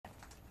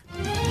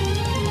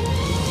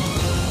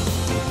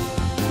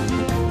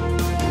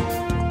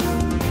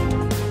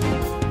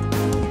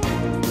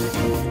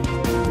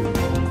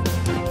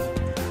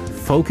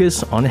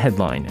Focus on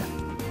Headline.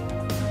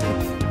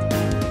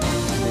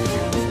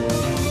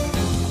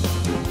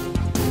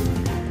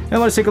 And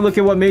let's take a look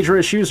at what major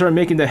issues are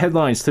making the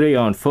headlines today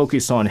on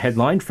Focus on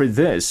Headline. For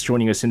this,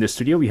 joining us in the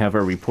studio, we have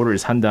our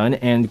reporters Han-dan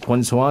and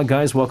Kwon-soa.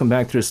 Guys, welcome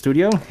back to the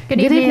studio.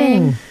 Good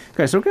evening.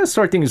 Guys, so we're going to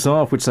start things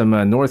off with some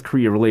North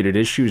Korea-related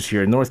issues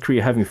here. North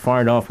Korea having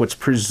fired off what's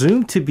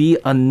presumed to be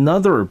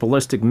another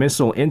ballistic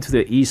missile into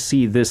the East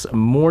Sea this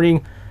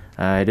morning.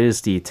 It is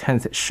the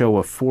 10th show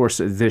of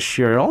force this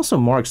year. It also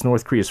marks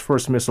North Korea's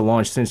first missile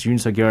launch since Yoon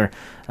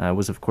Suk-yoel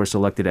was, of course,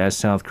 elected as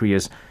South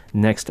Korea's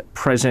next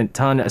president.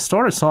 Tan,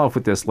 start us off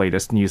with this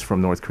latest news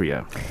from North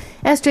Korea.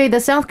 SJ, the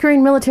South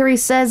Korean military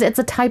says it's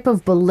a type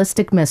of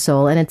ballistic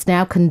missile, and it's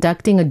now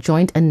conducting a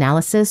joint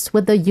analysis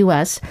with the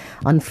U.S.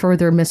 on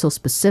further missile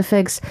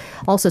specifics,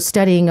 also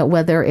studying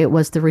whether it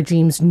was the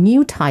regime's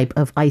new type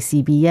of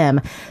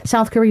ICBM.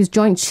 South Korea's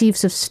Joint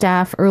Chiefs of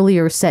Staff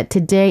earlier said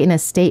today in a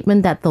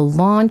statement that the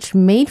launch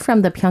made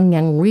from the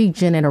Pyongyang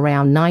region at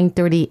around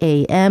 9:30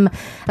 a.m.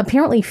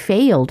 apparently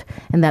failed,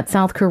 and that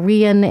South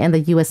Korean and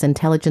the U.S.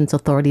 intelligence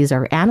authorities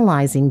are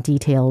analyzing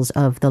details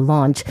of the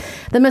launch.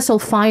 The missile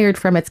fired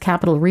from its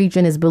capital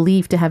region is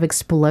believed to have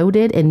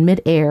exploded in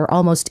midair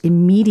almost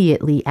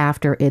immediately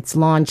after its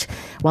launch,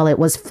 while it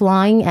was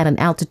flying at an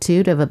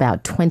altitude of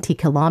about 20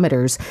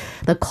 kilometers.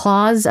 The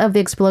cause of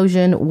the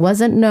explosion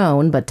wasn't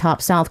known, but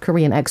top South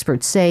Korean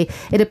experts say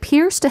it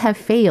appears to have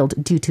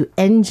failed due to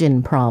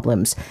engine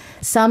problems.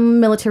 Some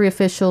military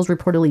officials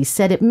reportedly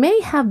said it may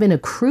have been a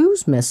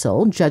cruise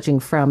missile, judging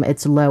from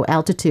its low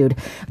altitude,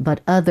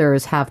 but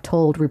others have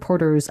told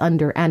reporters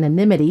under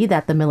anonymity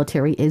that the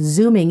military is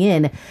zooming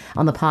in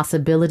on the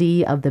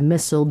possibility of the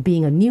missile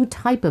being a new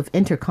type of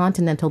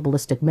intercontinental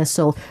ballistic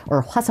missile,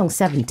 or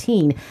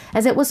Hwasong-17,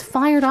 as it was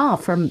fired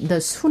off from the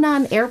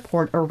Sunan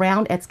airport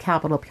around its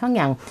capital,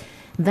 Pyongyang.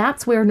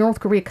 That's where North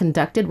Korea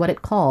conducted what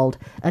it called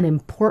an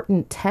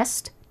important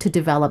test to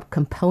develop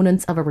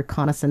components of a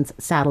reconnaissance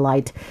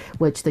satellite,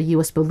 which the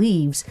U.S.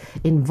 believes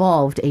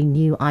involved a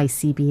new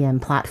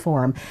ICBM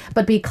platform.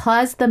 But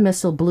because the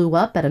missile blew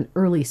up at an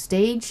early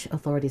stage,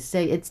 authorities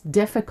say it's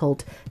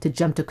difficult to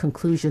jump to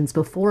conclusions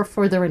before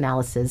further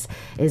analysis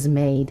is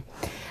made.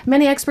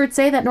 Many experts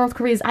say that North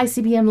Korea's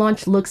ICBM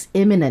launch looks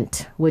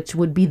imminent, which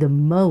would be the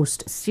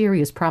most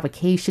serious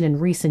provocation in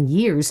recent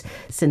years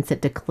since it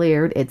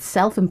declared its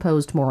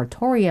self-imposed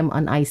moratorium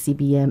on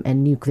ICBM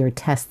and nuclear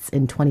tests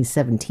in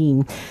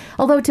 2017.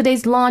 Although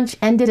today's launch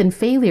ended in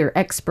failure,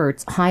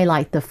 experts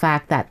highlight the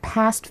fact that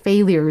past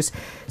failures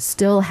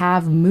still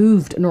have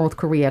moved North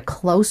Korea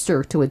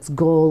closer to its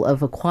goal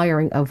of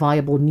acquiring a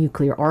viable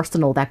nuclear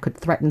arsenal that could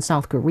threaten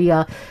South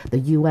Korea, the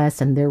U.S.,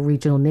 and their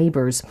regional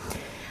neighbors.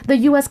 The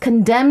U.S.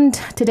 condemned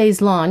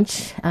today's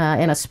launch,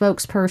 and a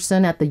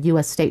spokesperson at the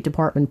U.S. State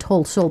Department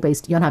told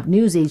Seoul-based Yonhap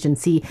News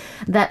Agency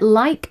that,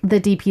 like the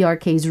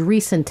DPRK's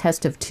recent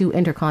test of 2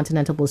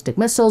 intercontinental ballistic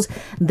missiles,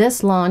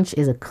 this launch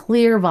is a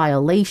clear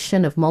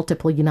violation of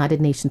multiple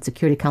United Nations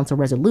Security Council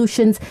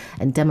resolutions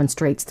and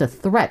demonstrates the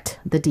threat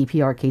the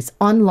DPRK's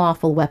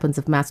unlawful weapons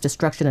of mass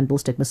destruction and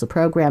ballistic missile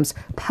programs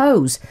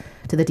pose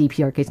to the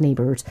DPRK's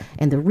neighbors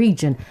and the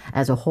region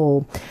as a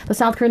whole. The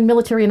South Korean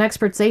military and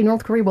experts say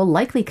North Korea will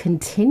likely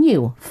continue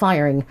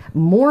firing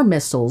more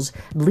missiles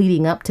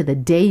leading up to the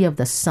Day of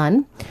the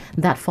Sun.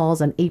 That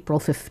falls on April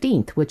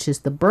 15th, which is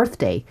the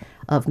birthday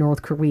of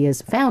North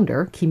Korea's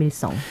founder, Kim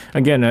Il-sung.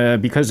 Again,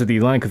 because of the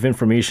lack of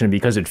information,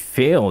 because it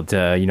failed,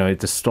 at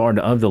the start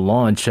of the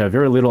launch,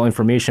 very little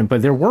information.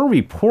 But there were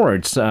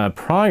reports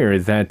prior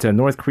that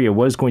North Korea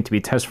was going to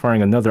be test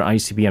firing another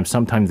ICBM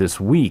sometime this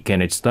week,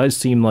 and it does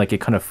seem like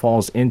it kind of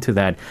falls into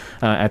that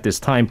at this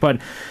time.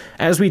 But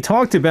as we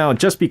talked about,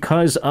 just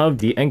because of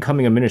the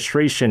incoming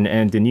administration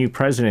and the new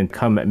president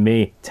come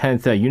May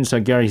 10th, Yoon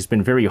Suk-yoel, he's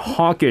been very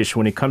hawkish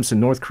when it comes to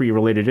North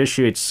Korea-related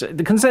issues.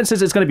 The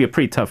consensus is going to be a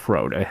pretty tough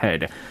road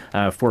ahead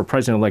for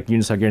President-elect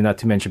Yoon Suk-yoel, not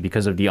to mention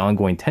because of the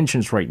ongoing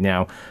tensions right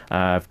now,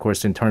 of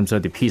course, in terms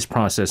of the peace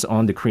process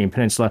on the Korean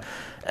Peninsula.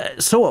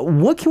 So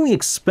what can we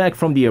expect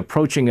from the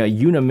approaching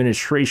Yoon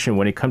administration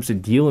when it comes to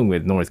dealing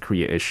with North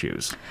Korea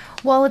issues?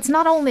 Well, it's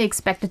not only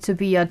expected to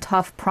be a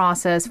tough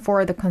process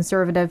for the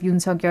conservative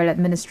Yoon Suk-yoel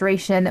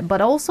administration,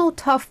 but also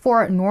tough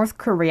for North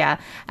Korea,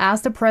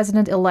 as the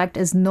president-elect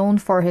is known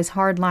for his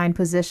hardline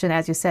position,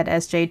 as you said,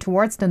 SJ,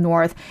 towards the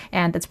North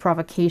and its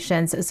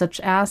provocations, such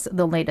as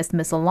the latest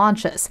missile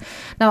launches.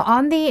 Now,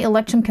 on the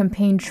election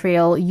campaign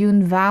trail,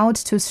 Yoon vowed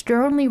to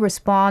sternly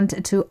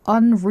respond to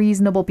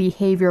unreasonable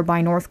behavior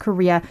by North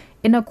Korea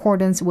in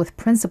accordance with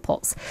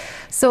principles.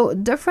 So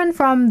different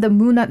from the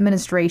Moon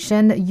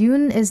administration,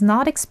 Yoon is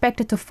not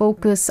expected to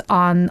focus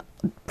on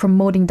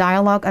promoting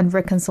dialogue and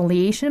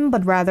reconciliation,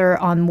 but rather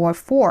on more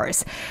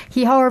force.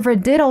 He, however,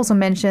 did also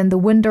mention the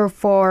window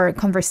for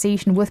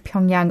conversation with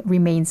Pyongyang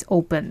remains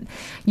open.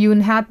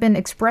 Yoon had been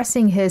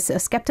expressing his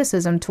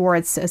skepticism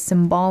towards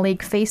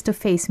symbolic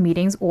face-to-face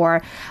meetings,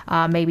 or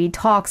maybe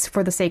talks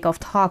for the sake of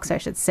talks, I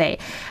should say,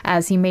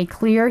 as he made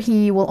clear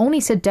he will only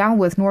sit down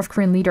with North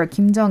Korean leader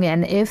Kim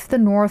Jong-un if the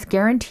North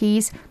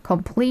guarantees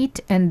complete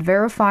and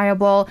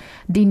verifiable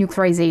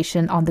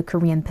denuclearization on the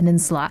Korean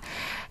peninsula.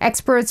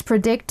 Experts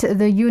predict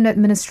the Yoon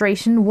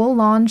administration will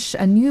launch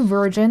a new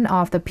version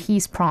of the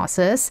peace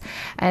process,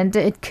 and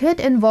it could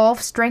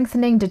involve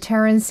strengthening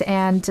deterrence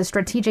and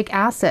strategic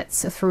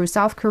assets through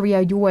South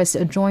Korea-U.S.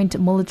 joint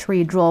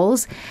military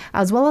drills,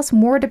 as well as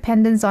more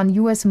dependence on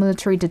U.S.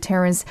 military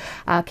deterrence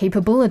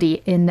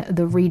capability in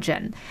the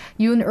region.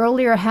 Yoon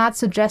earlier had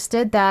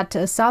suggested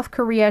that South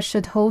Korea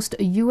should host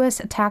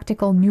U.S.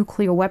 tactical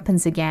nuclear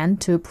weapons again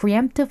to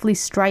preemptively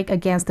strike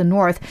against the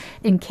North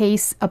in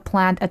case a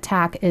planned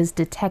attack is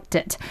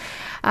detected.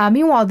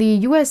 Meanwhile, the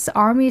U.S.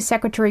 Army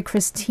Secretary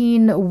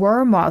Christine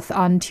Wormuth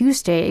on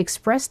Tuesday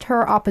expressed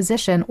her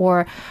opposition,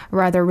 or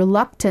rather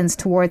reluctance,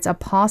 towards a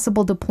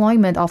possible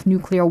deployment of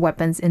nuclear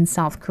weapons in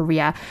South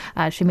Korea.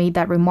 She made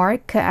that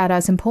remark at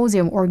a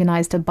symposium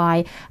organized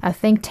by a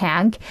think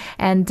tank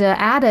and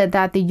added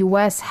that the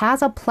U.S.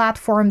 has a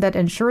platform that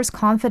ensures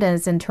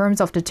confidence in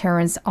terms of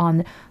deterrence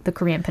on the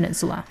Korean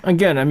peninsula.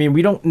 Again, I mean,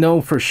 we don't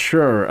know for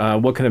sure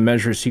what kind of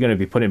measures he's going to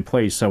be put in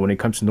place when it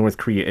comes to North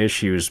Korea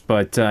issues.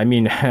 But, I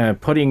mean,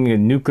 putting a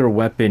nuclear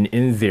weapon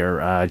in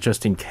there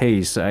just in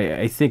case,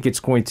 I think it's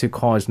going to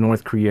cause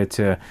North Korea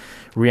to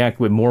react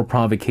with more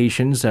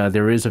provocations.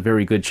 There is a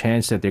very good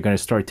chance that they're going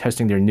to start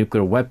testing their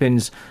nuclear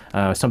weapons,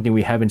 something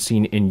we haven't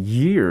seen in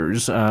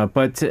years.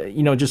 But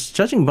just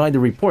judging by the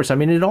reports, I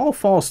mean, it all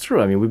falls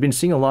through. I mean, we've been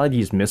seeing a lot of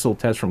these missile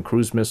tests, from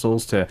cruise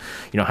missiles to,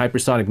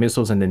 hypersonic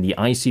missiles, and then the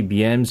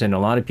ICBMs. And a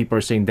lot of people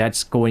are saying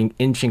that's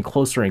inching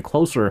closer and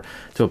closer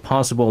to a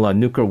possible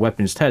nuclear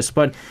weapons test.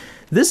 But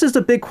this is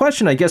the big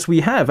question I guess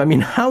we have. I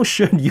mean, how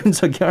should Yoon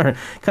Suk-yoel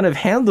kind of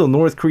handle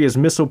North Korea's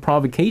missile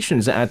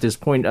provocations at this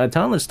point?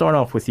 Tom, let's start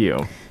off with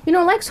you.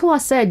 Like Hwa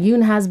said,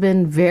 Yoon has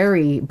been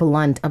very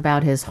blunt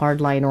about his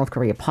hardline North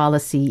Korea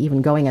policy,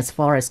 even going as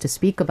far as to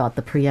speak about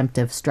the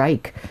preemptive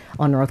strike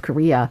on North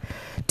Korea.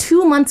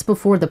 2 months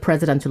before the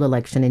presidential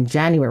election in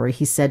January,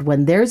 he said,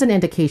 when there's an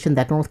indication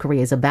that North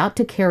Korea is about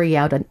to carry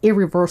out an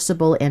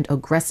irreversible and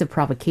aggressive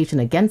provocation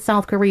against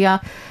South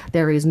Korea,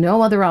 there is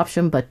no other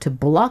option but to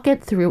block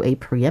it through a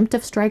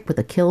preemptive strike with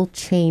a kill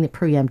chain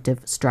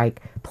preemptive strike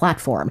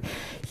platform.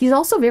 He's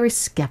also very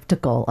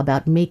skeptical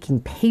about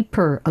making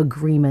paper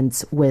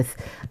agreements with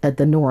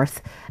the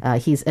North.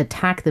 He's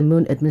attacked the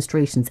Moon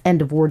administration's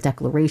end of war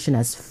declaration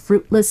as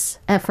fruitless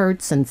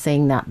efforts and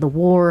saying that the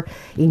war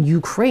in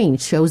Ukraine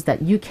shows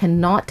that you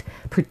cannot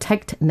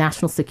protect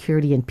national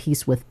security and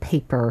peace with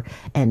paper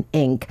and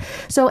ink.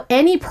 So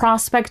any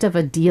prospect of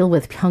a deal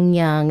with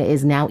Pyongyang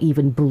is now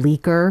even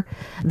bleaker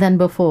than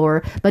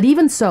before. But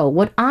even so,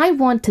 what I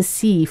want to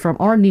see from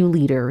our new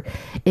leader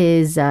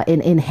is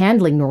in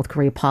handling North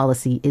Korea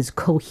policy is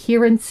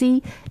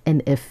coherency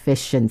and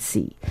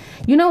efficiency.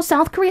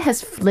 South Korea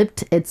has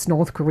flipped its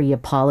North Korea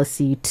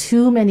policy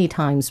too many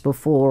times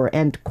before,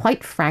 and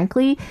quite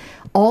frankly,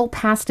 all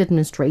past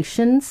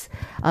administrations,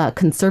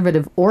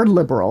 conservative or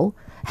liberal,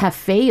 have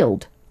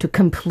failed to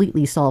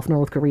completely solve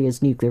North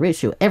Korea's nuclear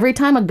issue. Every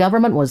time a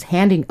government was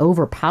handing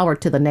over power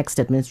to the next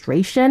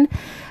administration,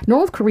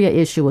 North Korea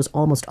issue was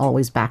almost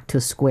always back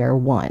to square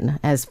one,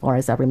 as far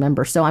as I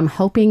remember. So I'm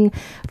hoping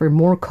for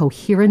more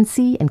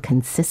coherency and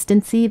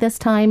consistency this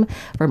time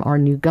from our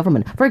new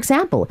government. For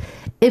example,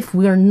 if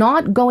we're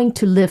not going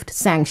to lift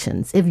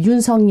sanctions, if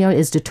Yoon Suk-yoel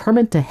is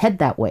determined to head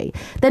that way,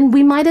 then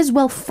we might as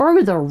well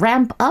further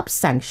ramp up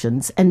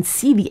sanctions and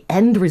see the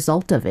end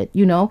result of it.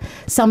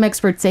 Some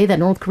experts say that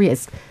North Korea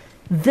is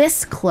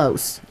this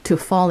close to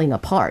falling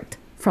apart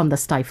from the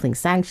stifling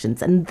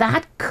sanctions. And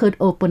that could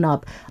open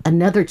up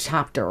another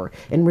chapter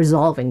in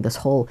resolving this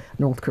whole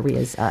North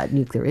Korea's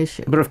nuclear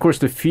issue. But of course,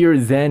 the fear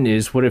then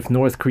is, what if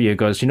North Korea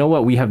goes, you know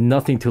what, we have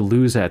nothing to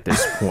lose at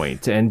this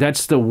point. And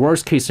that's the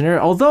worst case scenario.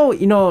 Although,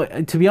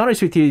 to be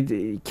honest with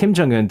you, Kim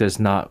Jong-un does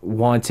not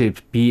want to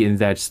be in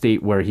that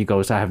state where he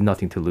goes, I have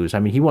nothing to lose. I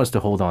mean, he wants to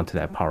hold on to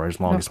that power as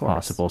long as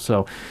possible.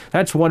 So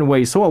that's one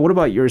way. So what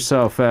about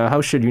yourself? How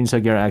should Yoon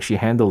Suk-yoel actually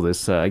handle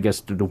this, I guess,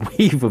 the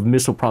wave of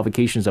missile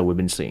provocations that we've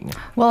been seeing?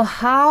 Well,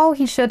 how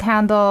he should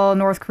handle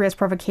North Korea's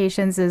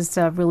provocations is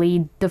a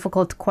really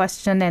difficult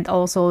question. And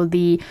also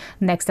the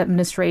next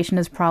administration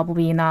is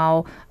probably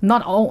now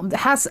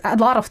has a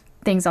lot of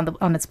things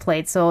on its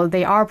plate. So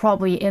they are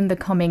probably in the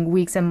coming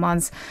weeks and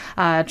months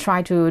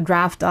try to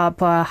draft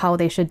up how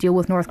they should deal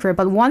with North Korea.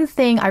 But one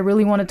thing I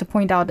really wanted to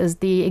point out is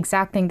the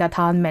exact thing that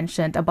Han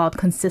mentioned about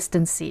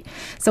consistency.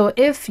 So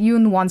if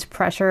Yoon wants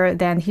pressure,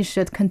 then he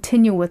should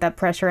continue with that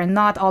pressure and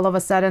not all of a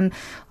sudden,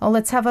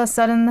 let's have a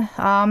sudden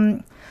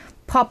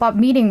pop-up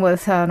meeting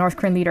with North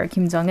Korean leader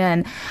Kim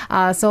Jong-un.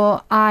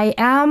 So I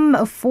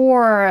am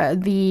for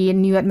the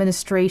new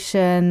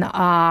administration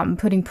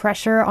putting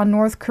pressure on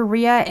North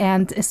Korea,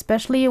 and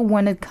especially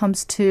when it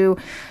comes to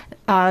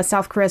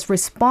South Korea's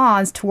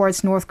response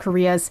towards North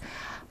Korea's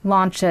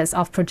launches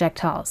of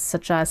projectiles,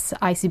 such as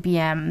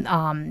ICBM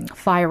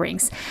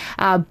firings.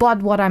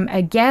 But what I'm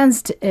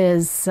against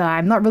is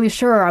I'm not really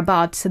sure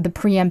about the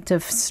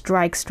preemptive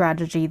strike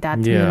strategy that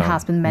Yoon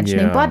has been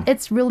mentioning. Yeah. But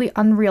it's really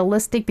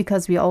unrealistic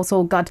because we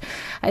also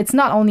it's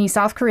not only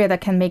South Korea that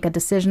can make a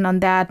decision on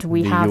that.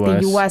 We have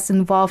the US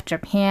involved,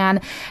 Japan.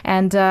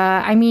 And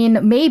I mean,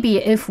 maybe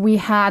if we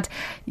had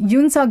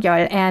Yoon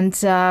Suk-yoel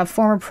and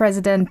former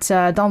President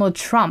Donald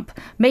Trump,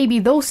 maybe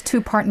those two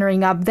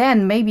partnering up,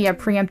 then maybe a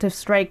preemptive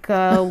strike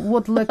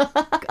would look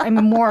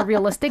more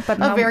realistic. But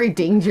a very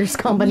dangerous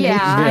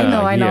combination. I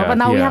know. Yeah, but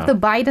now we yeah. have the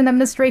Biden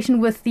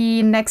administration with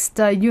the next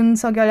Yoon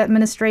Suk-yoel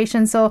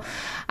administration. So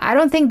I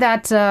don't think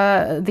that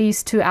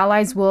these two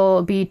allies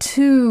will be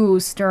too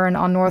stern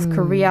on North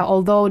Korea,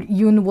 although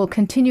Yoon will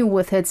continue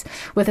with his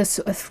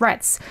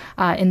threats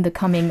in the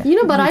coming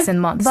weeks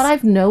and months. But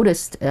I've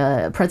noticed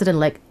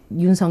President-elect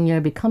Yoon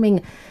Suk-yoel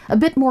becoming a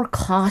bit more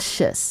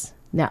cautious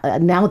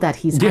now that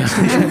he's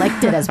actually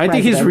elected as president. I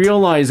think he's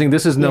realizing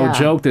this is no Yeah,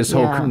 joke, this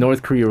whole yeah.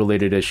 North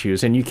Korea-related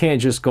issues. And you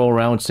can't just go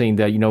around saying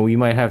that, we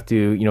might have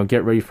to,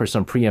 get ready for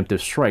some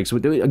preemptive strikes.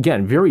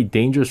 Again, very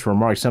dangerous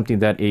remark, something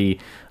that a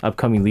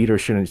upcoming leader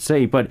shouldn't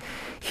say. But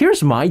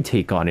here's my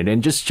take on it.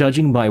 And just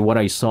judging by what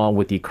I saw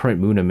with the current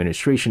Moon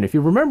administration, if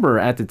you remember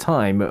at the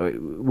time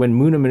when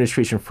Moon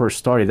administration first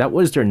started, that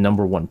was their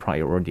number one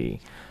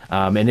priority.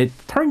 And it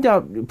turned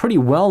out pretty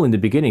well in the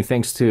beginning,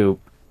 thanks to,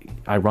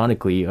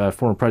 ironically,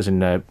 former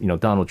President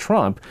Donald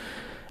Trump.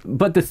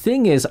 But the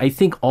thing is, I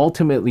think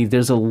ultimately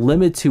there's a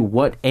limit to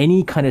what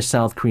any kind of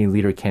South Korean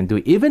leader can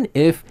do. Even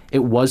if it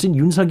wasn't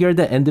Yoon Suk-yoel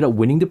that ended up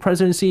winning the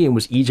presidency and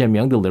was Lee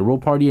Jae-myung, the Liberal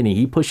Party, and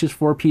he pushes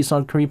for peace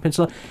on Korean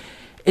Peninsula,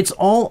 it's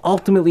all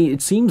ultimately,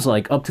 it seems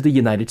like, up to the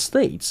United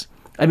States.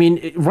 I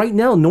mean, right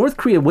now, North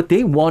Korea, what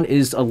they want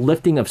is a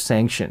lifting of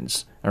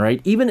sanctions. All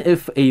right. Even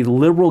if a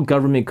liberal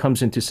government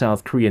comes into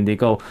South Korea and they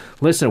go,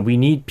 listen, we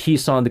need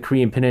peace on the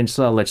Korean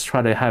Peninsula. Let's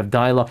try to have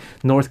dialogue.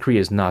 North Korea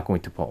is not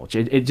going to budge.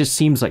 It just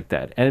seems like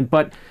that.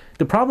 But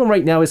the problem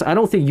right now is I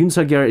don't think Yoon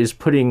Suk-yoel is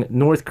putting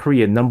North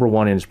Korea number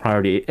one in his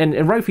priority.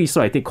 And rightfully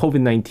so. I think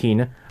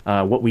COVID-19,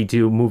 what we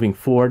do moving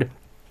forward.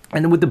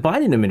 And with the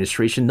Biden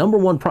administration, number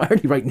one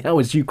priority right now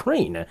is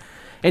Ukraine.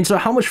 And so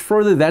how much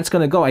further that's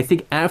going to go, I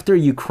think after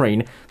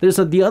Ukraine, there's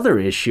the other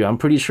issue. I'm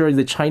pretty sure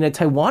the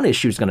China-Taiwan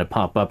issue is going to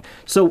pop up.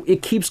 So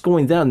it keeps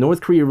going down.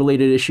 North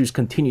Korea-related issues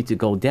continue to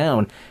go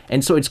down.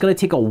 And so it's going to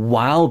take a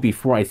while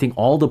before I think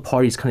all the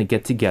parties kind of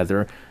get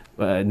together,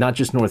 not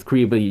just North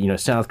Korea, but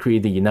South Korea,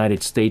 the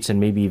United States, and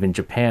maybe even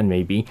Japan,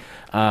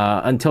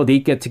 until they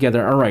get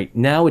together. All right,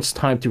 now it's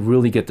time to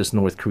really get this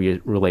North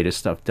Korea-related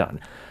stuff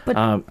done.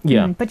 But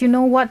But you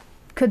know what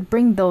could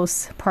bring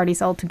those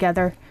parties all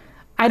together?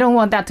 I don't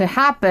want that to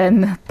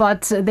happen,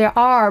 but there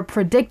are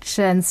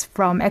predictions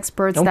from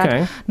experts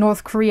that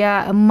North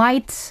Korea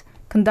might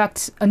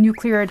conduct a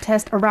nuclear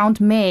test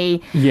around May.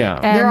 Yeah.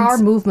 And there are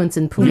movements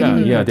in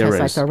Putin test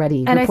sites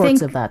already, and reports I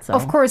think, of that. So.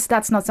 Of course,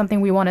 that's not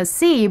something we want to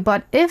see,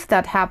 but if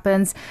that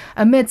happens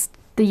amidst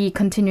the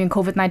continuing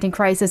COVID-19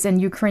 crisis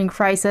and Ukraine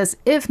crisis,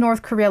 if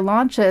North Korea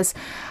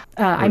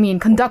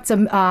conducts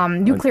a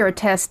nuclear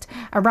test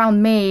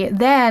around May,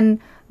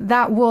 then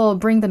that will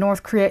bring the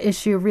North Korea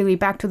issue really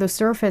back to the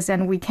surface,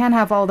 and we can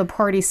have all the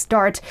parties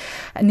start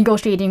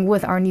negotiating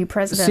with our new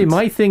president. See,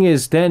 my thing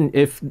is then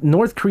if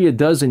North Korea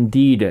does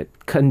indeed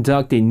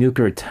conduct a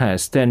nuclear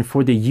test, then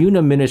for the Yoon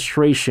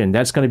administration,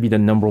 that's going to be the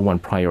number one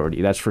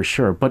priority. That's for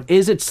sure. But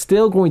is it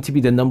still going to be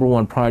the number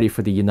one priority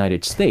for the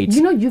United States?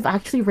 You've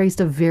actually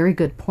raised a very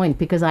good point,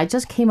 because I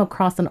just came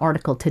across an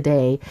article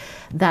today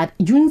that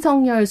Yoon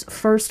Suk-yoel's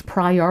first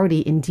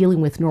priority in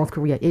dealing with North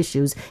Korea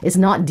issues is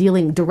not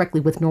dealing directly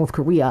with North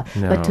Korea,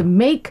 but to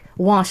make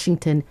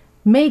Washington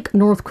make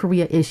North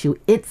Korea issue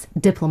its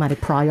diplomatic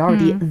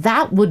priority.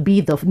 That would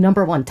be the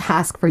number one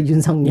task for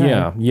Yoon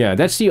Suk-yoel. Yeah,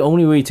 that's the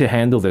only way to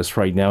handle this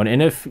right now.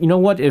 And if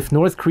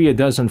North Korea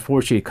does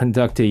unfortunately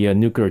conduct a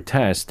nuclear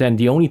test, then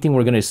the only thing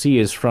we're going to see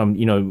is from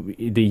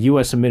the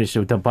U.S.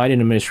 administration, the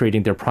Biden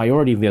administration, their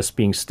priority list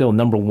being still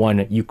number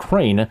one,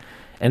 Ukraine.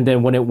 And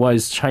then when it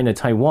was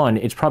China-Taiwan,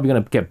 it's probably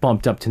going to get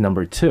bumped up to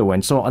number two.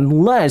 And so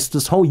unless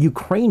this whole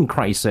Ukraine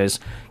crisis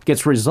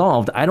gets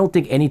resolved, I don't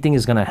think anything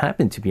is going to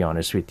happen, to be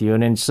honest with you.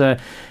 And it's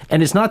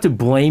not to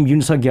blame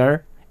Yoon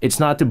Suk-yoel. It's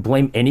not to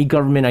blame any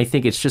government. I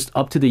think it's just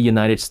up to the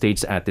United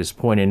States at this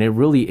point. And it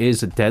really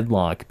is a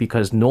deadlock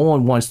because no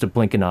one wants to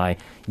blink an eye.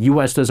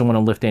 U.S. doesn't want to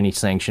lift any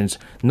sanctions.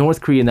 North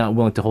Korea not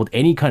willing to hold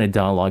any kind of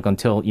dialogue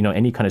until,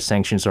 any kind of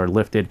sanctions are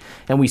lifted.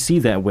 And we see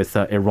that with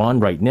Iran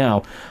right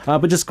now.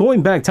 But just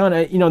going back,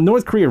 Tan,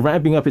 North Korea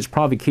ramping up its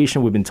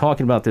provocation. We've been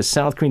talking about this.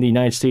 South Korea and the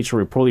United States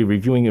are reportedly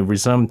reviewing a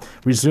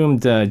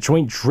resumed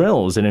joint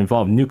drills that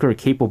involve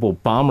nuclear-capable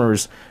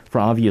bombers for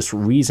obvious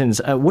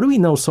reasons. What do we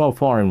know so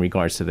far in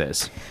regards to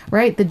this?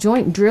 Right. The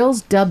joint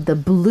drills, dubbed the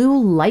Blue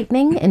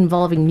Lightning,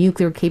 involving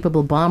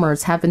nuclear-capable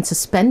bombers, have been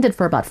suspended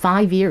for about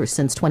 5 years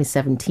since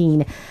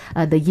 2017,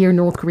 the year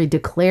North Korea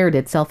declared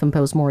its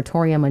self-imposed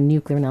moratorium on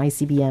nuclear and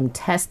ICBM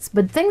tests.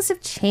 But things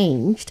have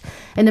changed.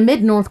 And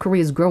amid North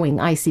Korea's growing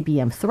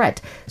ICBM threat,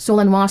 Seoul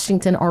and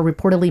Washington are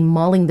reportedly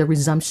mulling the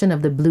resumption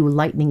of the Blue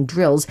Lightning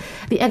drills.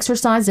 The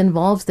exercise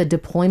involves the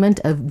deployment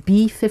of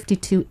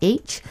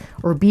B-52H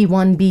or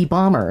B-1B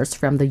bombers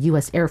from the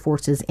U.S. Air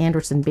Force's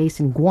Andersen Base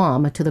in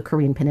Guam to the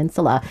Korean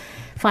Peninsula.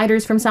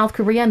 Fighters from South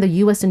Korea and the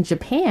U.S. and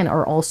Japan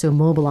are also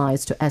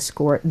mobilized to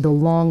escort the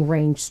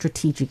long-range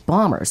strategic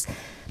bombers.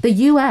 The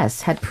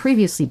U.S. had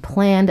previously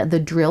planned the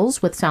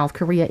drills with South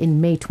Korea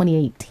in May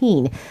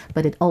 2018,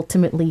 but it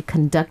ultimately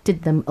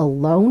conducted them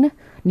alone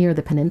near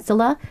the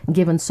peninsula,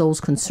 given Seoul's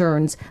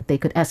concerns they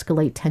could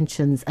escalate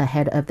tensions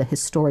ahead of the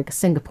historic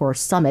Singapore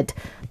summit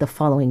the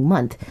following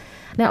month.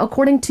 Now,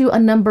 according to a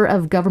number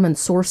of government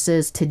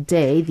sources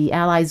today, the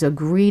allies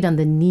agreed on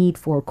the need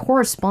for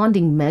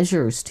corresponding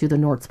measures to the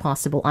North's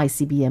possible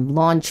ICBM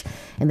launch,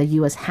 and the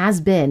U.S.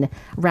 has been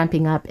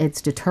ramping up its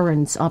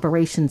deterrence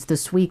operations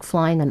this week,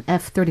 flying an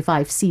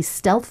F-35C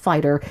stealth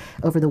fighter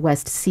over the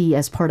West Sea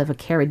as part of a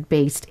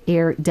carrier-based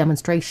air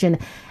demonstration,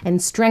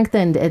 and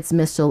strengthened its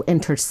missile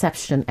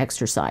interception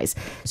exercise.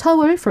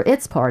 Seoul, for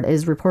its part,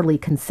 is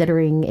reportedly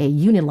considering a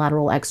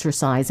unilateral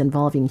exercise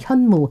involving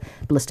Hyunmoo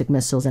ballistic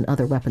missiles and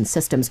other weapon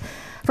systems.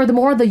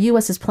 Furthermore, the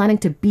U.S. is planning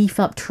to beef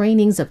up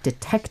trainings of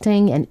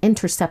detecting and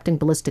intercepting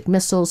ballistic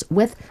missiles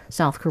with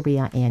South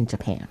Korea and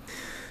Japan.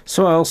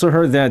 So I also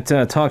heard that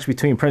talks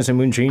between President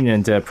Moon Jae-in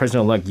and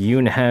President-elect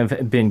Yoon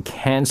have been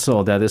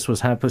canceled. This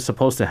was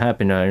supposed to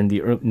happen in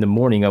the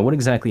morning. What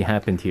exactly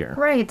happened here?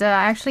 Right. I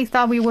actually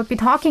thought we would be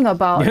talking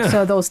about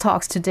those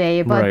talks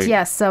today. But right.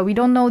 Yes, we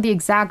don't know the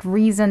exact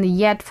reason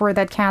yet for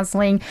that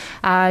canceling.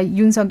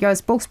 Yoon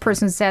Suk-yoel,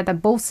 spokesperson, said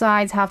that both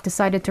sides have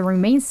decided to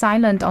remain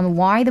silent on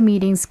why the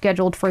meeting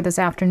scheduled for this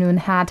afternoon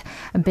had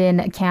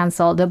been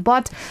canceled.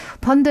 But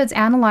pundits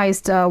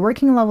analyzed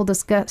working level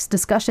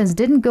discussions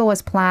didn't go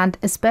as planned,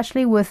 especially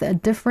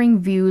with differing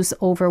views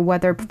over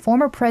whether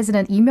former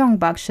President Lee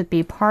Myung-bak should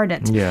be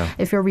pardoned. Yeah.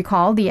 If you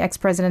recall, the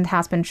ex-president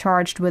has been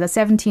charged with a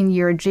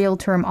 17-year jail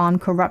term on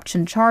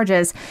corruption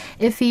charges.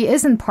 If he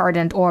isn't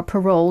pardoned or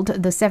paroled,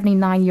 the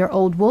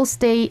 79-year-old will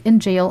stay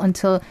in jail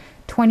until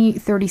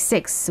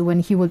 2036,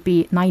 when he would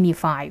be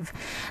 95.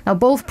 Now,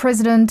 both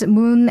President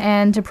Moon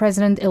and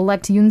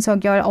President-elect Yoon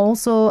Suk-yoel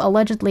also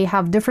allegedly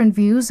have different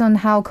views on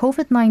how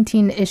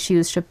COVID-19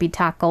 issues should be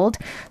tackled,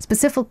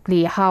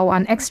 specifically how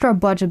an extra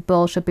budget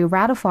bill should be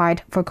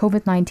ratified for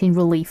COVID-19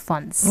 relief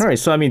funds. All right.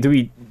 So, do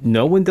we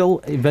know when they'll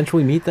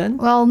eventually meet then?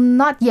 Well,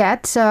 not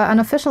yet. An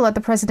official at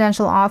the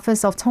presidential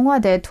office of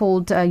Cheongwade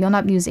told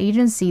Yonhap News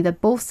Agency that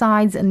both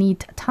sides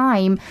need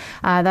time.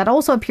 That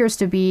also appears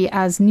to be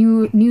as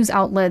news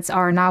outlets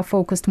are now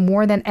focused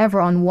more than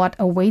ever on what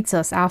awaits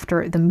us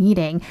after the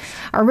meeting.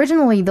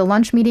 Originally, the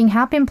lunch meeting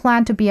had been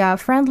planned to be a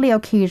friendly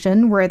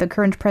occasion where the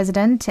current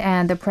president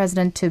and the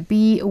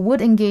president-to-be would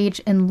engage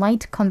in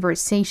light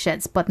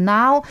conversations. But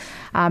now,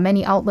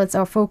 many outlets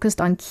are focused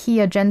on key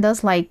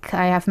agendas, like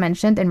I have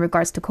mentioned, in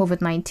regards to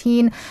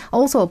COVID-19,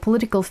 also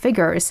political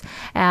figures,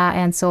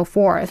 and so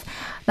forth.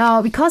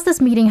 Now, because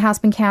this meeting has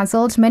been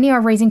canceled, many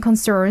are raising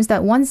concerns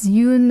that once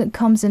Yoon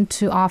comes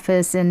into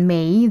office in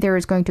May, there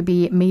is going to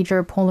be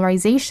major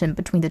polarization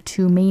between the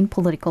two main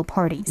political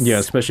parties. Yeah,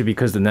 especially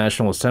because the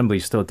National Assembly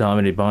is still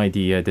dominated by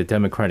the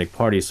Democratic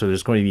Party, so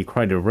there's going to be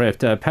quite a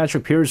rift.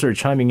 Patrick Piercer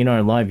chiming in on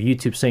our live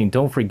YouTube saying,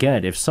 don't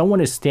forget, if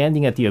someone is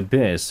standing at the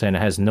abyss and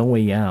has no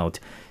way out,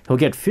 he'll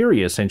get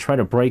furious and try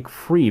to break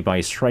free by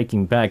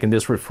striking back. And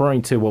this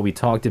referring to what we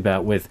talked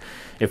about with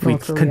if we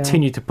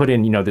continue to put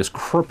in, this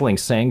crippling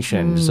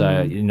sanctions,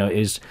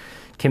 is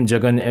Kim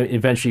Jong-un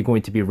eventually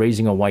going to be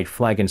raising a white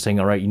flag and saying,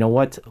 all right, you know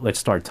what, let's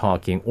start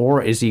talking?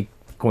 Or is he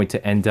going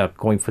to end up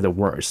going for the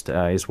worst,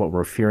 is what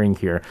we're fearing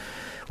here.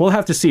 We'll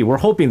have to see. We're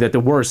hoping that the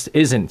worst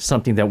isn't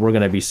something that we're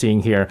going to be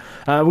seeing here.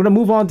 We're going to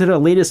move on to the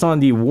latest on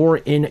the war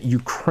in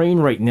Ukraine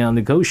right now.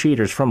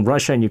 Negotiators from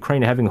Russia and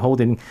Ukraine haven't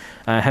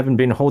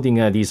been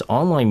holding these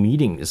online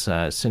meetings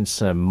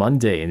since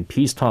Monday, and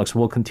peace talks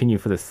will continue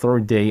for the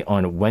third day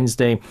on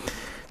Wednesday.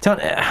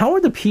 How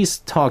are the peace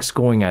talks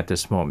going at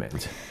this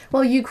moment?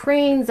 Well,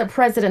 Ukraine's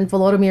President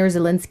Volodymyr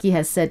Zelensky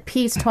has said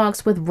peace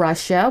talks with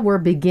Russia were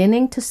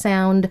beginning to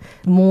sound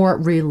more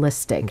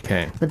realistic,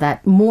 but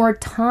that more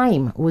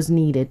time was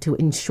needed to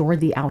ensure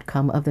the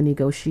outcome of the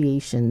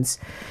negotiations.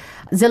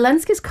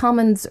 Zelensky's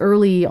comments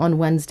early on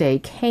Wednesday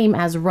came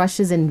as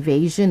Russia's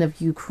invasion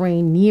of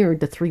Ukraine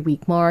neared the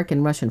 3-week mark,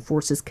 and Russian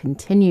forces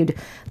continued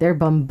their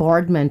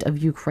bombardment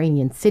of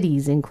Ukrainian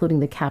cities, including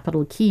the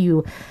capital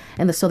Kyiv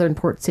and the southern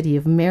port city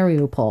of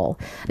Mariupol.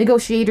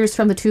 Negotiators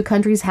from the two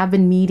countries have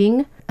been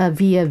meeting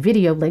via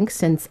video link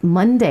since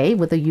Monday,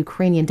 with a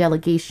Ukrainian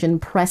delegation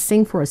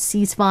pressing for a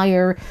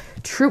ceasefire,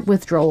 troop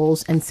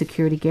withdrawals, and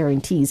security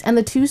guarantees. And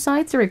the two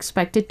sides are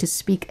expected to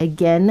speak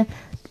again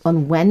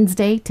on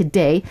Wednesday,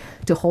 today,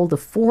 to hold the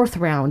fourth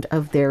round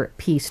of their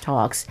peace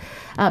talks.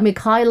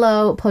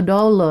 Mikhailo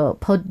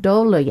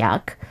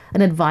Podolyak,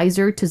 an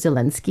advisor to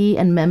Zelensky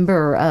and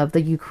member of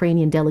the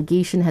Ukrainian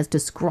delegation, has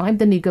described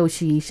the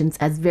negotiations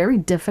as very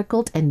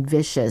difficult and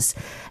vicious,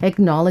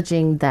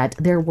 acknowledging that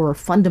there were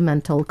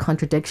fundamental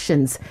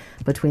contradictions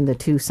between the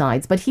two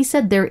sides. But he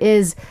said there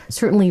is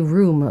certainly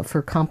room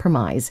for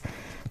compromise.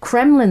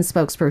 Kremlin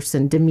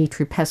spokesperson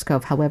Dmitry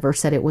Peskov, however,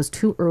 said it was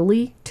too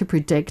early to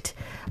predict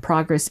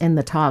progress in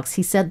the talks.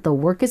 He said the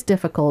work is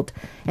difficult,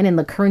 and in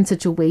the current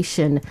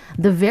situation,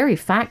 the very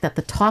fact that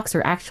the talks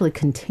are actually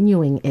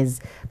continuing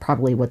is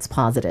probably what's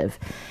positive.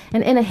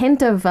 And in a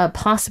hint of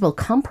possible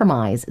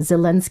compromise,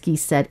 Zelensky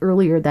said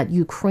earlier that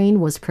Ukraine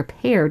was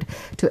prepared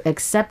to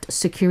accept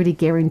security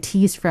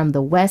guarantees from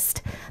the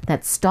West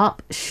that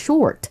stop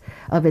short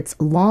of its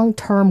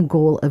long-term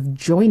goal of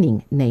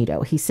joining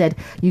NATO. He said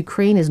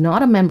Ukraine is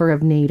not a member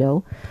of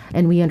NATO,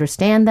 and we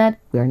understand that.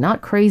 We are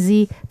not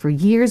crazy. For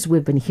years,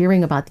 we've been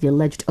hearing about the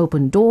alleged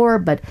open door,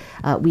 but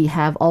we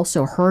have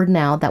also heard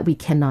now that we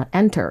cannot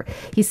enter.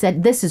 He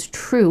said this is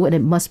true, and it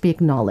must be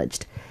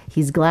acknowledged.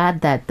 He's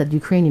glad that the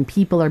Ukrainian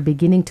people are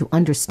beginning to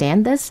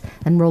understand this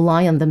and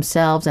rely on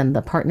themselves and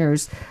the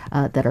partners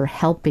that are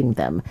helping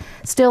them.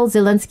 Still,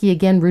 Zelensky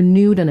again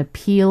renewed an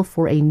appeal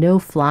for a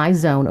no-fly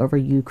zone over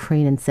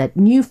Ukraine and said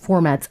new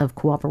formats of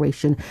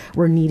cooperation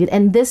were needed.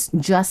 And this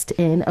just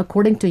in,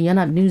 according to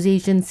Yonhap News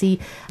Agency,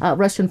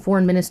 Russian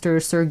Foreign Minister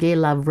Sergei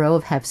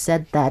Lavrov have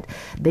said that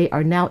they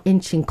are now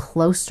inching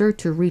closer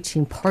to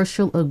reaching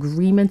partial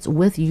agreements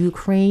with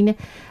Ukraine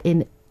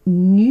in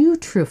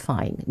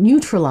neutralizing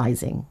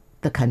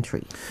the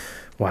country.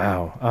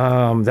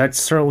 Wow. That's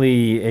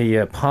certainly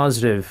a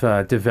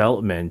positive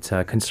development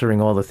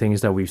considering all the things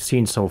that we've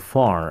seen so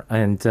far.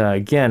 And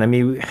again, I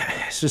mean,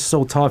 it's just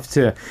so tough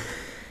to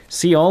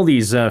see all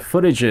these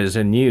footages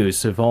and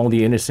news of all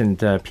the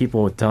innocent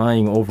people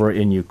dying over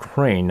in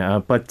Ukraine.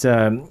 But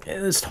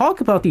let's talk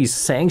about these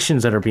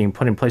sanctions that are being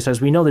put in place. As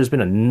we know, there's been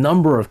a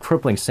number of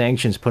crippling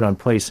sanctions put on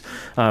place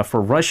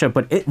for Russia.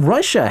 But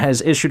Russia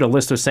has issued a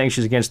list of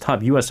sanctions against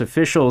top U.S.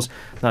 officials,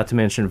 not to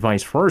mention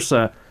vice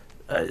versa.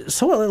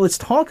 So let's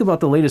talk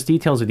about the latest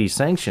details of these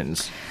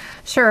sanctions.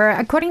 Sure.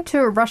 According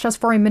to Russia's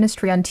foreign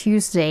ministry on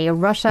Tuesday,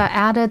 Russia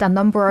added a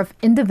number of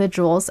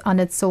individuals on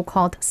its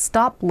so-called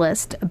stop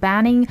list,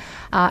 banning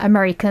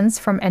Americans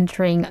from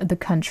entering the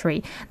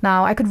country.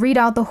 Now, I could read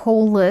out the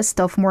whole list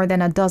of more than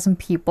a dozen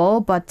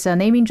people, but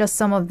naming just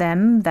some of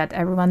them that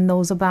everyone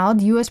knows about: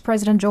 U.S.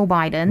 President Joe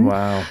Biden,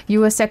 wow.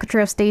 U.S.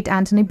 Secretary of State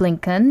Antony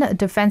Blinken,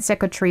 Defense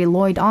Secretary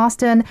Lloyd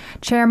Austin,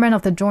 Chairman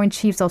of the Joint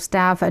Chiefs of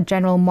Staff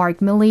General Mark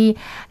Milley,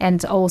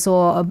 and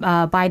also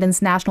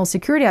Biden's National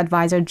Security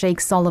Advisor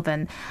Jake Sullivan.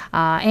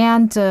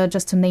 And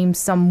just to name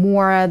some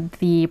more,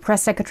 the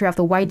press secretary of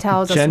the White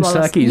House, Jen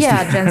Psaki.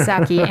 Jen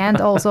Psaki, and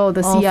also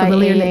the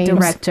CIA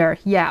director.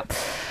 Yeah.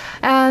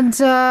 And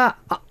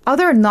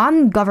other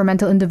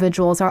non-governmental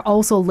individuals are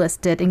also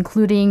listed,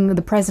 including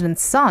the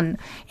president's son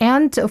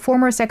and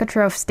former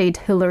Secretary of State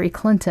Hillary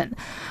Clinton.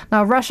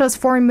 Now, Russia's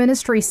foreign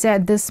ministry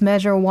said this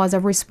measure was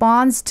a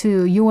response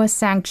to U.S.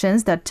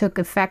 sanctions that took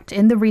effect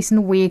in the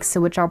recent weeks,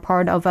 which are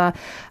part of a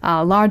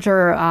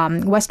larger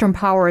Western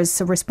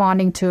powers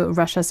responding to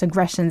Russia's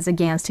aggressions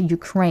against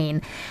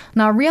Ukraine.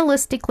 Now,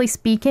 realistically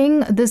speaking,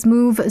 this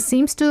move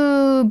seems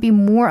to be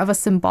more of a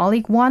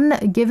symbolic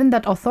one, given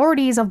that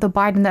authorities of the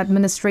Biden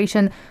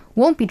administration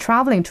won't be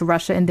traveling to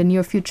Russia in the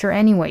near future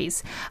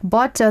anyways.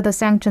 But the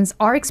sanctions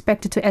are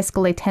expected to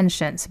escalate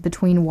tensions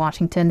between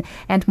Washington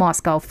and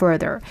Moscow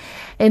further.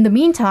 In the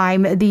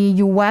meantime, the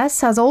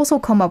U.S. has also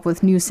come up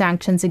with new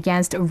sanctions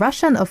against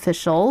Russian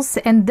officials,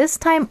 and this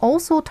time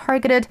also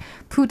targeted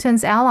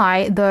Putin's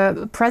ally,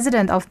 the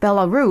president of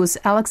Belarus,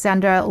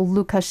 Alexander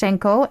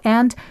Lukashenko,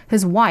 and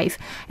his wife.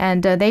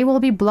 And they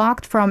will be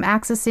blocked from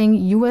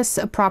accessing U.S.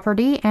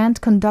 property and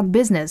conduct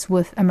business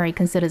with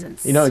American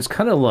citizens. You know, it's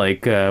kind of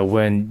like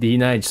when the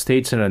United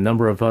States and a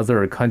number of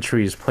other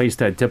countries placed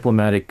that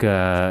diplomatic,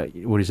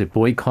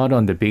 boycott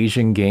on the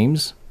Beijing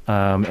Games.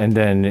 And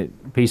then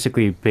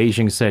basically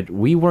Beijing said,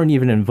 we weren't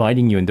even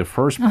inviting you in the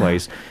first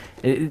place.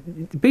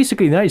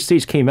 Basically, the United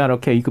States came out,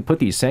 okay, you could put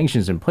these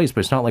sanctions in place,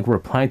 but it's not like we're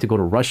planning to go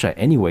to Russia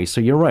anyway.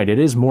 So you're right, it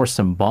is more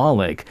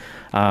symbolic.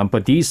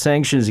 But these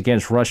sanctions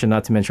against Russia,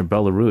 not to mention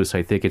Belarus,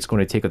 I think it's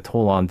going to take a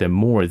toll on them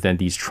more than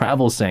these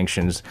travel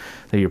sanctions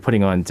that you're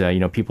putting on,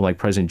 people like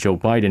President Joe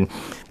Biden.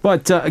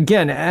 But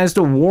again, as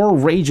the war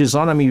rages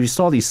on, I mean, we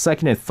saw these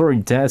second and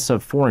third deaths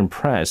of foreign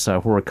press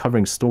who are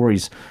covering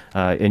stories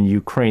in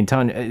Ukraine.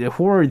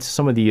 Who are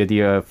some of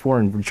the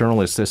foreign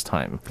journalists this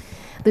time?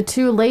 The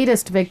two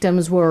latest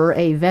victims were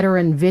a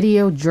veteran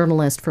video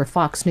journalist for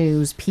Fox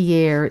News,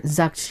 Pierre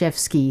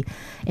Zakshevsky,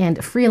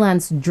 and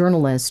freelance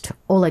journalist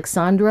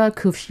Alexandra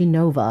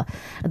Kuvshinova.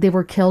 They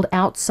were killed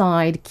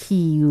outside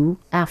Kyiv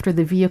after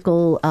the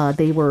vehicle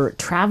they were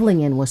traveling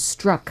in was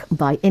struck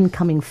by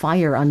incoming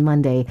fire on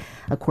Monday,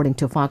 according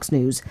to Fox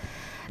News.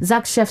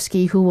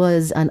 Zakrzewski, who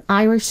was an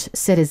Irish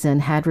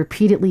citizen, had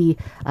repeatedly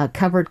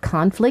covered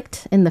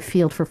conflict in the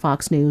field for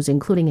Fox News,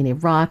 including in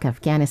Iraq,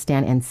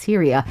 Afghanistan, and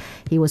Syria.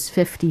 He was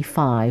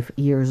 55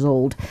 years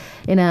old.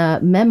 In a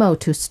memo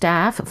to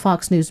staff,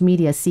 Fox News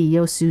Media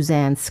CEO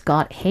Suzanne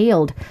Scott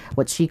hailed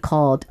what she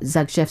called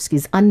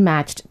Zakrzewski's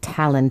unmatched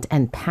talent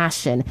and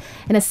passion.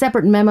 In a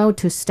separate memo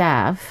to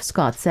staff,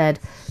 Scott said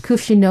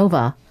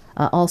Kushinova,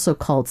 also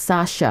called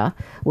Sasha,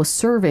 was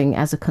serving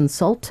as a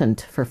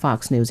consultant for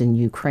Fox News in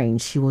Ukraine.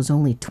 She was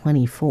only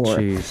 24.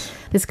 Jeez.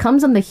 This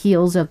comes on the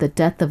heels of the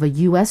death of a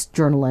U.S.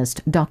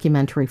 journalist,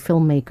 documentary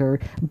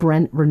filmmaker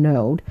Brent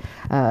Renaud,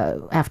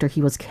 after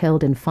he was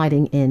killed in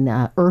fighting in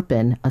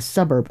Irpin, a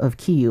suburb of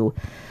Kyiv.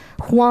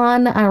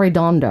 Juan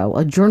Arredondo,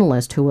 a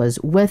journalist who was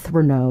with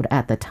Renaud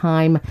at the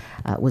time,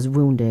 was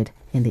wounded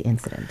in the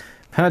incident.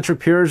 Patrick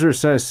Pierzer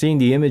says seeing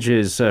the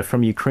images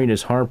from Ukraine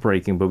is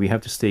heartbreaking, but we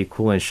have to stay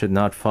cool and should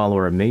not follow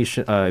our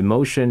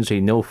emotions. A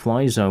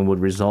no-fly zone would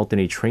result in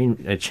a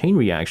chain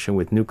reaction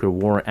with nuclear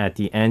war at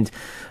the end.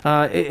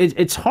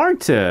 It's hard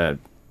to...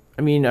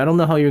 I mean, I don't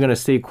know how you're going to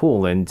stay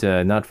cool and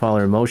not follow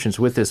your emotions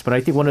with this, but I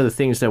think one of the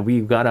things that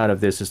we got out of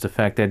this is the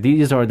fact that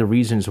these are the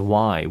reasons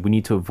why we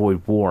need to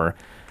avoid war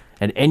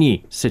and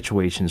any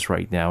situations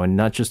right now, and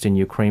not just in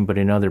Ukraine, but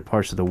in other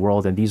parts of the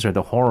world. And these are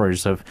the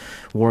horrors of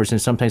wars.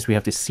 And sometimes we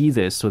have to see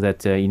this so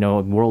that,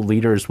 world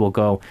leaders will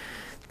go,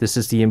 this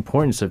is the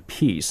importance of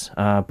peace.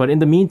 But in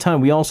the meantime,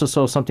 we also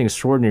saw something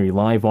extraordinary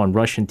live on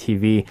Russian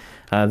TV.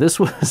 This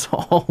was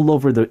all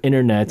over the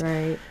internet.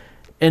 Right.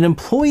 An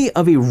employee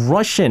of a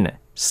Russian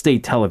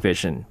state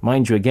television,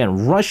 mind you,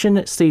 again,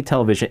 Russian state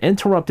television,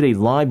 interrupted a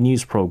live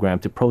news program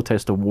to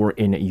protest the war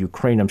in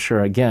Ukraine. I'm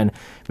sure, again,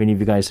 many of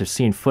you guys have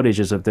seen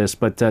footages of this,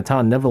 but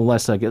Tom,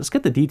 nevertheless, let's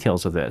get the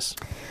details of this.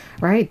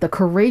 Right. The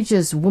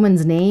courageous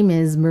woman's name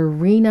is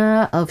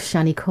Marina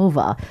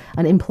Ovsyannikova,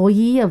 an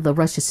employee of the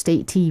Russia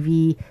State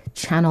TV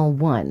Channel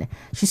 1.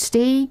 She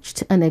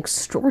staged an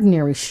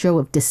extraordinary show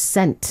of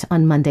dissent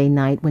on Monday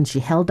night when she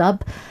held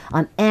up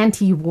an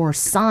anti-war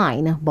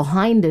sign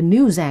behind a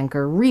news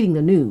anchor reading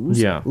the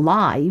news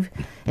live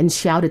and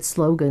shouted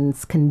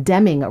slogans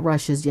condemning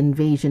Russia's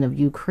invasion of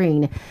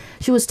Ukraine.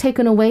 She was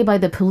taken away by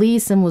the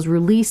police and was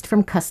released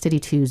from custody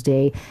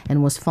Tuesday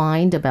and was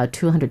fined about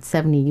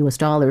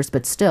 $270,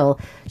 but still,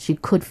 she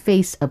could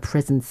face a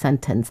prison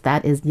sentence.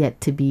 That is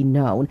yet to be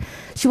known.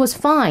 She was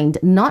fined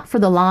not for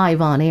the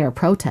live on-air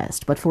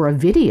protest, but for a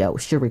video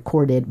she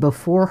recorded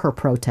before her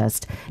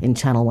protest in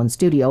Channel 1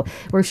 studio,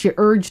 where she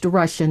urged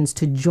Russians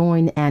to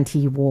join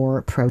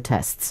anti-war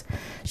protests.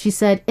 She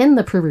said in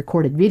the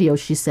pre-recorded video,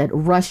 she said,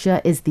 Russia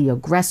is the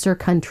aggressor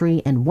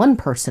country and one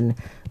person,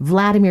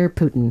 Vladimir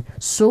Putin,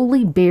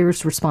 solely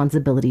bears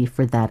responsibility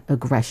for that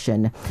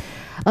aggression.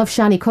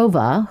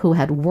 Ovsyannikova, who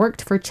had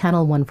worked for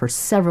Channel 1 for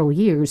several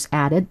years,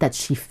 added that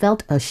she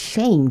felt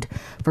ashamed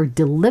for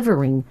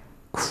delivering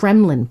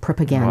Kremlin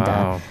propaganda.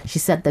 Wow. She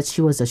said that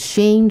she was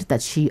ashamed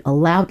that she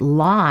allowed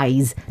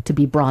lies to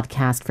be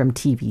broadcast from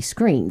TV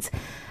screens.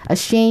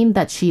 Ashamed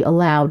that she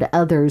allowed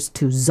others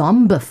to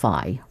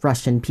zombify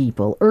Russian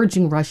people,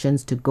 urging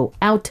Russians to go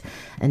out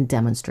and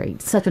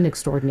demonstrate. Such an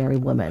extraordinary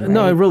woman. Right?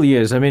 No, it really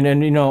is. I mean,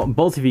 and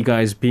both of you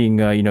guys being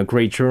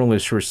great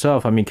journalists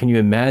yourself. I mean, can you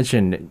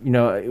imagine?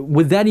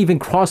 Would that even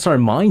cross our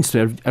minds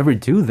to ever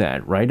do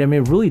that? Right? I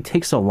mean, it really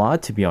takes a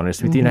lot, to be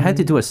honest with you. And I had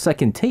to do a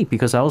second take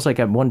because I was like,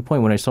 at one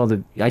point when I saw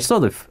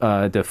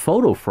the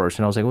photo first,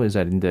 and I was like, what is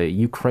that in the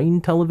Ukraine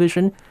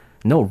television?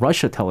 No,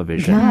 Russia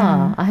television.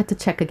 Yeah, I had to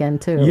check again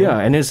too. Yeah,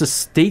 and it's a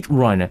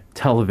state-run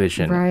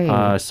television.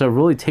 Right. So it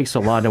really takes a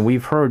lot. And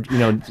we've heard,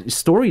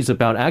 stories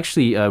about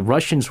actually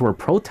Russians who are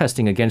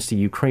protesting against the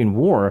Ukraine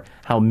war,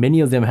 how many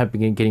of them have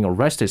been getting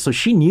arrested. So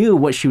she knew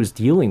what she was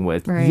dealing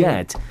with,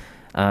 yet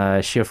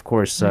she, of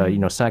course,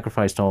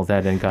 sacrificed all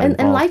that and got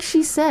involved. And like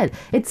she said,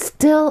 it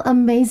still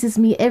amazes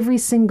me every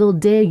single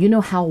day,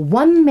 how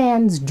one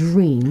man's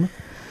dream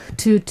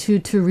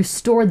to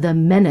restore the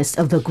menace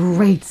of the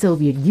great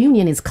Soviet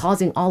Union is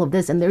causing all of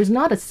this. And there's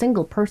not a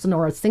single person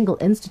or a single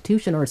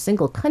institution or a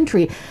single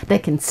country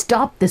that can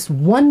stop this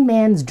one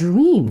man's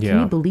dream.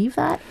 Can you believe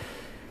that?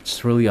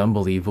 It's really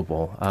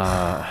unbelievable.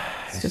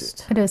 It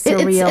is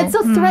surreal. It's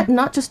a threat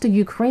not just to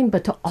Ukraine,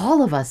 but to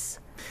all of us.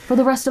 For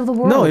the rest of the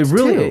world, no, it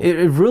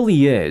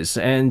really is,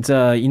 and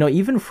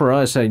even for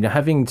us,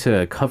 having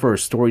to cover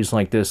stories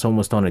like this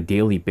almost on a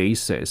daily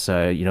basis,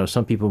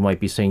 some people might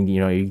be saying,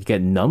 you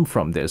get numb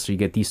from this, or you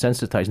get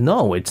desensitized.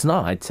 No, it's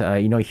not.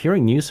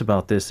 Hearing news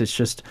about this, it's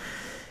just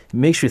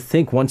makes you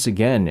think once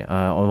again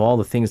of all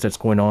the things that's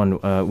going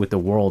on with the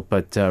world.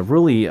 But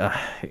really,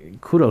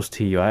 kudos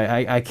to you.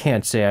 I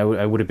can't say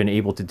I would have been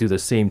able to do the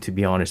same, to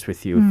be honest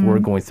with you, if we're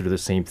going through the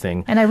same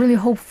thing. And I really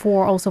hope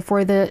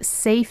for the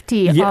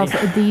safety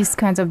of these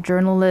kinds of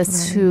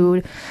journalists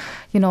who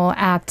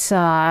act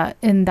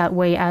in that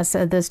way as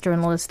this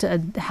journalist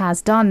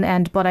has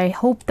done. But I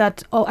hope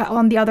that,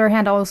 on the other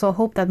hand, I also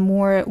hope that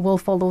more will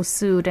follow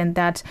suit, and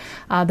that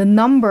the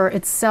number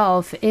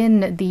itself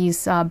in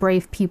these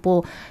brave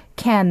people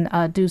can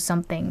do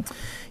something.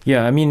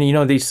 Yeah, I mean,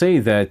 they say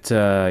that,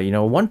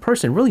 one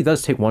person really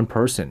does take one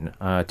person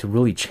to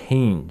really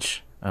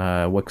change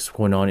what's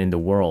going on in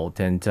the world.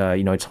 And,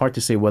 it's hard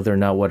to say whether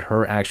or not what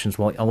her actions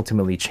will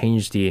ultimately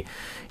change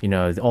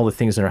all the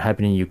things that are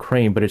happening in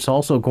Ukraine, but it's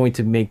also going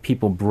to make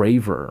people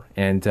braver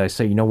and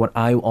say, you know what,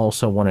 I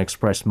also want to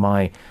express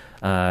my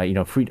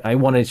I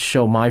want to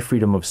show my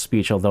freedom of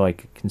speech, although I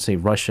can say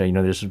Russia,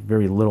 there's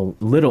very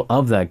little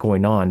of that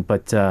going on.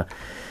 But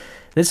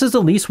this is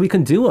the least we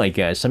can do, I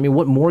guess. I mean,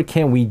 what more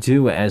can we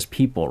do as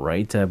people,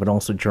 right? But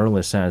also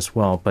journalists as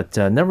well. But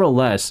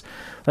nevertheless,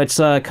 let's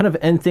kind of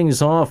end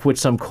things off with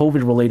some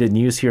COVID-related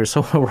news here.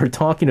 So we're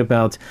talking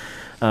about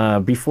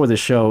before the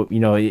show,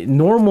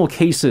 normal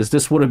cases,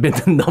 this would have been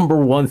the number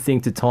one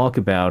thing to talk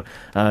about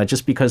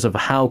just because of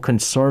how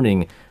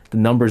concerning the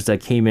numbers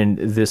that came in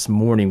this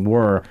morning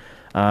were.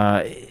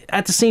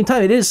 At the same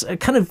time, it is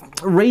kind of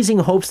raising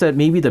hopes that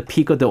maybe the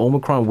peak of the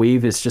Omicron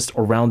wave is just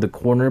around the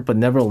corner. But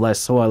nevertheless,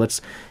 so let's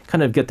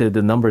kind of get the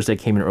numbers that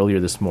came in earlier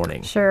this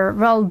morning. Sure.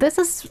 Well,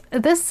 this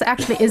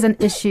actually is an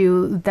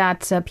issue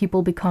that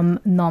people become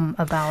numb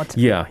about.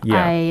 Yeah.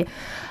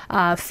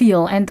 I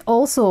feel. And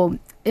also,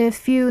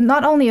 if you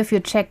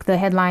check the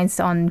headlines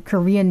on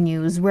Korean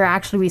news,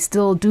 we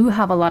still do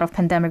have a lot of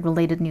pandemic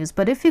related news.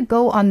 But if you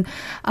go on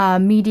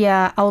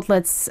media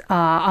outlets,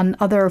 on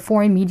other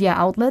foreign media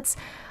outlets,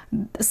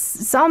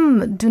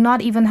 some do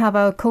not even have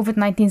a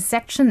COVID-19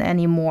 section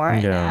anymore.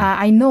 Yeah.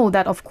 I know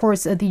that, of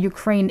course, the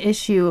Ukraine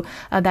issue,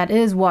 that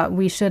is what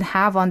we should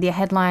have on the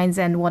headlines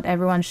and what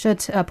everyone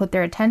should put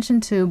their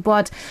attention to.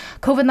 But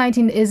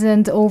COVID-19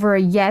 isn't over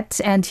yet.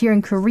 And here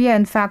in Korea,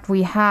 in fact,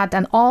 we had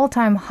an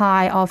all-time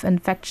high of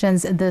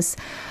infections this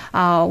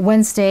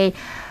Wednesday.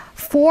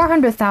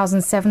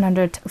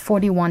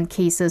 400,741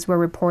 cases were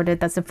reported.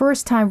 That's the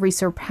first time we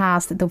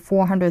surpassed the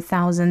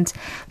 400,000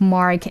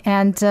 mark.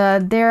 And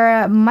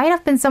there might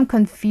have been some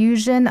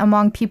confusion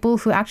among people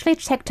who actually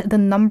checked the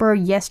number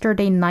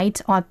yesterday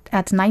night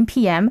at 9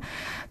 p.m.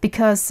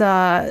 because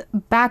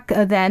back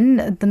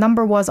then the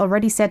number was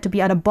already said to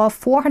be at above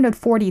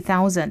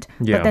 440,000.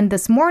 Yeah. But then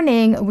this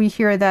morning we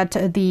hear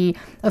that the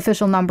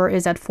official number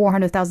is at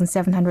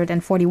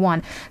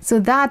 400,741. So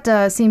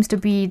that seems to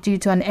be due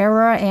to an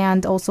error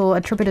and also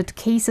attributed to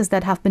cases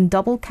that have been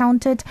double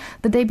counted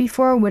the day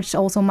before, which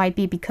also might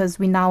be because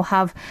we now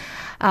have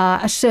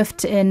a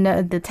shift in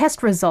the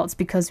test results,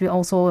 because we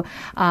also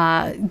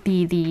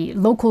the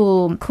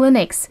local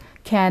clinics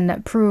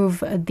can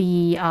prove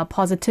the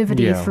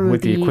positivity through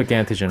with the quick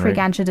antigen,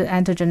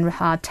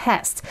 antigen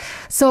test.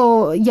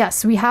 So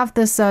yes, we have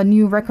this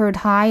new record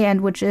high,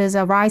 and which is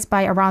a rise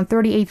by around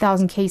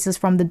 38,000 cases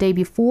from the day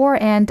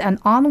before, and an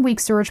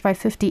on-week surge by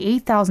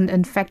 58,000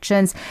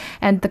 infections.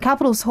 And the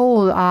capital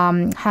Seoul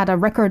had a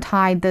record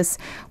high this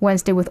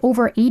Wednesday with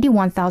over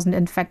 81,000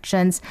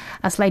 infections.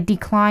 A slight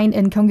decline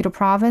in Gyeonggi-do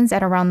province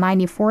at around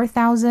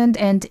 94,000,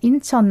 and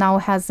Incheon now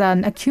has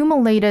an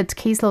accumulated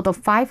caseload of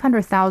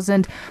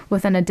 500,000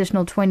 with an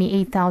additional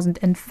 28,000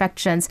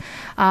 infections.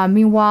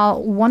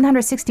 Meanwhile,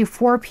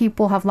 164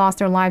 people have lost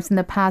their lives in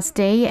the past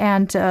day,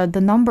 and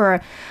the number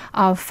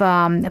of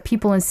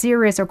people in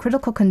serious or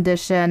critical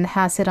condition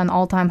has hit an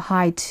all-time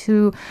high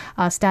too,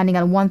 standing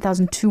at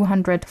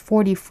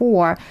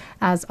 1,244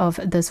 as of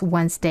this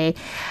Wednesday.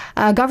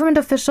 Government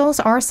officials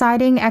are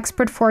citing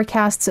expert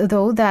forecasts,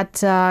 though, that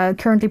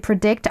currently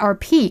predict our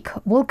peak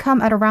will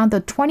come at around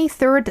the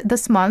 23rd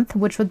this month,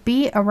 which would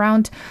be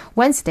around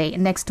Wednesday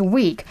next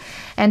week.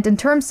 And in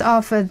terms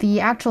of the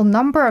actual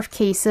number of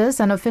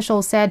cases, an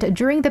official said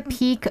during the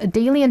peak,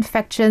 daily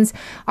infections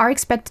are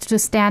expected to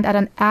stand at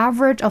an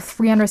average of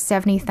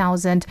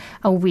 370,000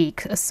 a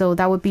week. So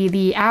that would be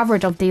the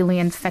average of daily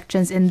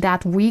infections in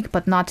that week,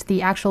 but not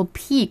the actual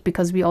peak,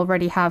 because we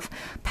already have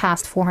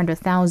passed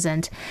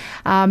 400,000.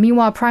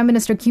 Meanwhile, Prime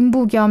Minister Kim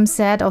Boo-kyum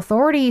said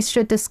authorities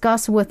should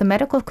discuss with the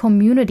medical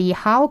community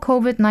how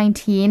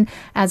COVID-19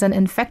 as an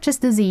infectious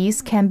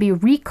disease can be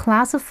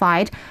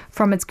reclassified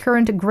from its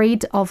current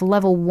grade of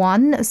level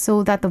 1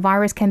 so that the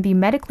virus can be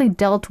medically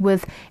dealt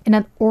with in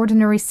an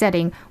ordinary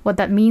setting. What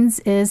that means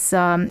is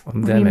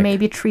we may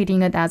be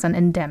treating it as an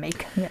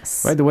endemic.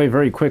 Yes. By the way,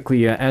 very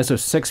quickly, as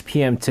of 6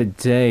 p.m.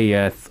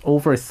 today,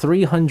 over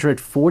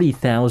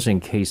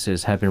 340,000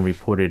 cases have been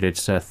reported.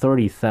 It's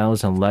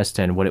 30,000 less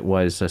than what it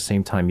was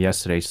same time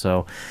yesterday.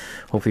 So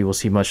hopefully we'll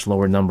see much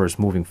lower numbers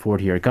moving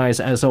forward here. Guys,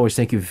 as always,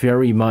 thank you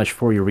very much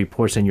for your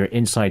reports and your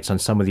insights on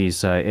some of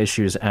these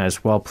issues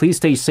as well. Please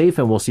stay safe,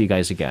 and we'll see you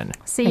guys again.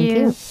 See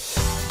you.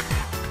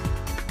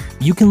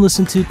 You can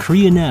listen to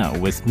Korea Now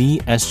with me,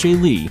 SJ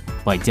Lee,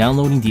 by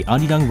downloading the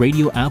Arirang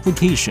Radio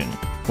application,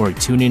 or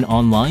tune in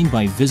online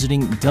by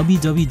visiting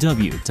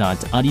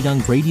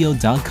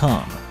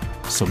www.arirangradio.com.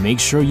 So make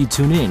sure you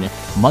tune in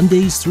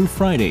Mondays through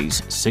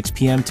Fridays, 6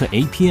 p.m. to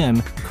 8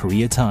 p.m.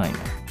 Korea time.